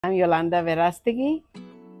I'm Yolanda Verastegui,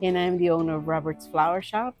 and I'm the owner of Robert's Flower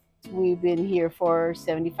Shop. We've been here for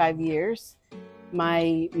 75 years.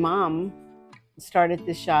 My mom started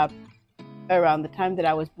this shop around the time that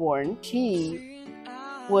I was born. She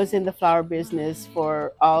was in the flower business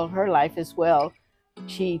for all her life as well.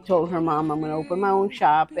 She told her mom, I'm going to open my own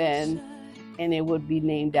shop, and it would be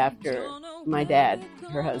named after my dad,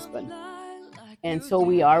 her husband. And so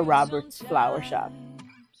we are Robert's Flower Shop.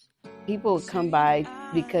 People would come by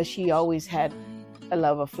because she always had a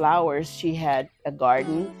love of flowers. She had a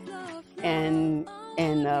garden, and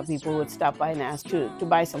people would stop by and ask to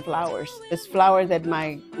buy some flowers. This flower that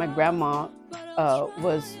my grandma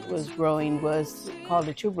was growing was called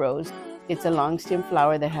a tuberose. It's a long stem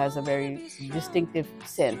flower that has a very distinctive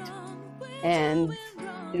scent, and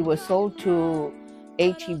it was sold to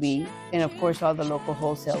HEB and of course all the local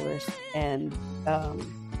wholesalers. And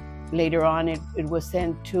later on, it was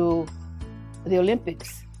sent to the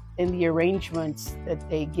Olympics in the arrangements that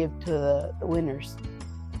they give to the winners.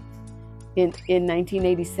 In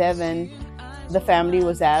 1987, the family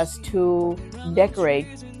was asked to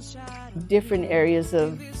decorate different areas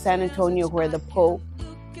of San Antonio where the Pope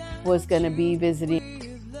was going to be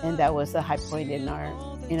visiting, and that was a high point in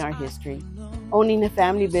our history. Owning a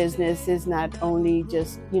family business is not only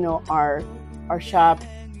just our shop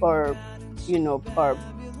or or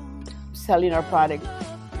selling our product,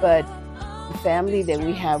 but the family that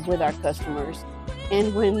we have with our customers.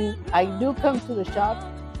 And when I do come to the shop,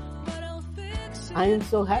 I am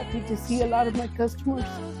so happy to see a lot of my customers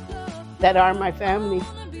that are my family.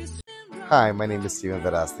 Hi, my name is Steven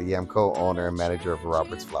Verastegui. I'm co-owner and manager of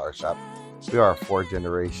Robert's Flower Shop. We are a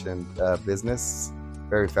fourth-generation business,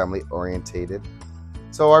 very family-orientated.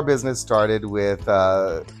 So our business started with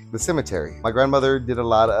the cemetery. My grandmother did a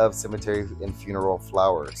lot of cemetery and funeral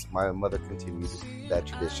flowers. My mother continued that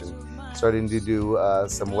tradition, starting to do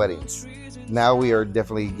some weddings. Now we are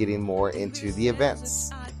definitely getting more into the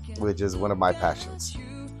events, which is one of my passions.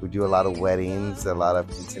 We do a lot of weddings, a lot of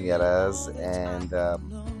quinceañeras, and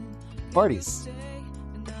parties.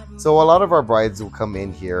 So a lot of our brides will come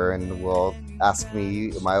in here and will ask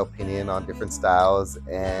me my opinion on different styles,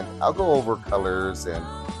 and I'll go over colors and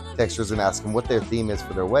textures and ask them what their theme is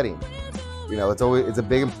for their wedding. It's a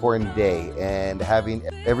big important day, and having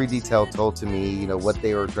every detail told to me, what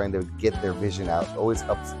they were trying to get their vision out always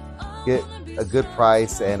helps get a good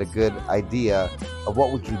price and a good idea of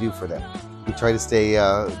what we can do for them. We try to stay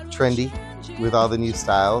trendy with all the new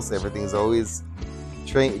styles. Everything's always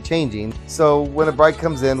changing. So when a bride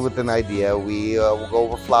comes in with an idea, we will go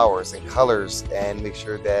over flowers and colors and make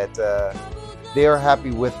sure that they are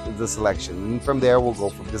happy with the selection. And from there, we'll go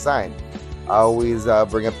from design. I always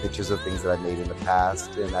bring up pictures of things that I've made in the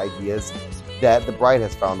past and ideas that the bride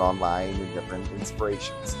has found online and different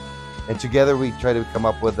inspirations. And together we try to come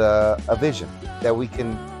up with a vision that we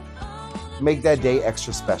can make that day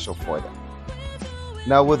extra special for them.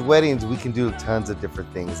 Now with weddings, we can do tons of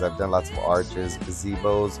different things. I've done lots of arches,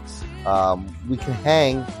 gazebos. We can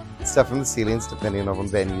hang stuff from the ceilings depending on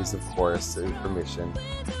venues, of course, and permission.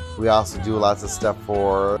 We also do lots of stuff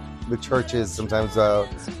for the churches. Sometimes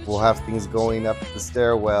we'll have things going up the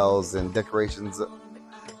stairwells and decorations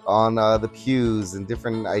on the pews and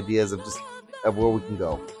different ideas of where we can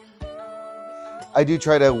go. I do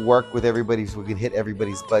try to work with everybody so we can hit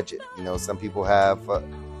everybody's budget. Some people have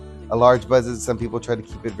a large budget, some people try to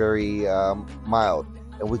keep it very mild,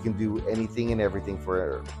 and we can do anything and everything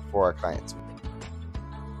for our clients.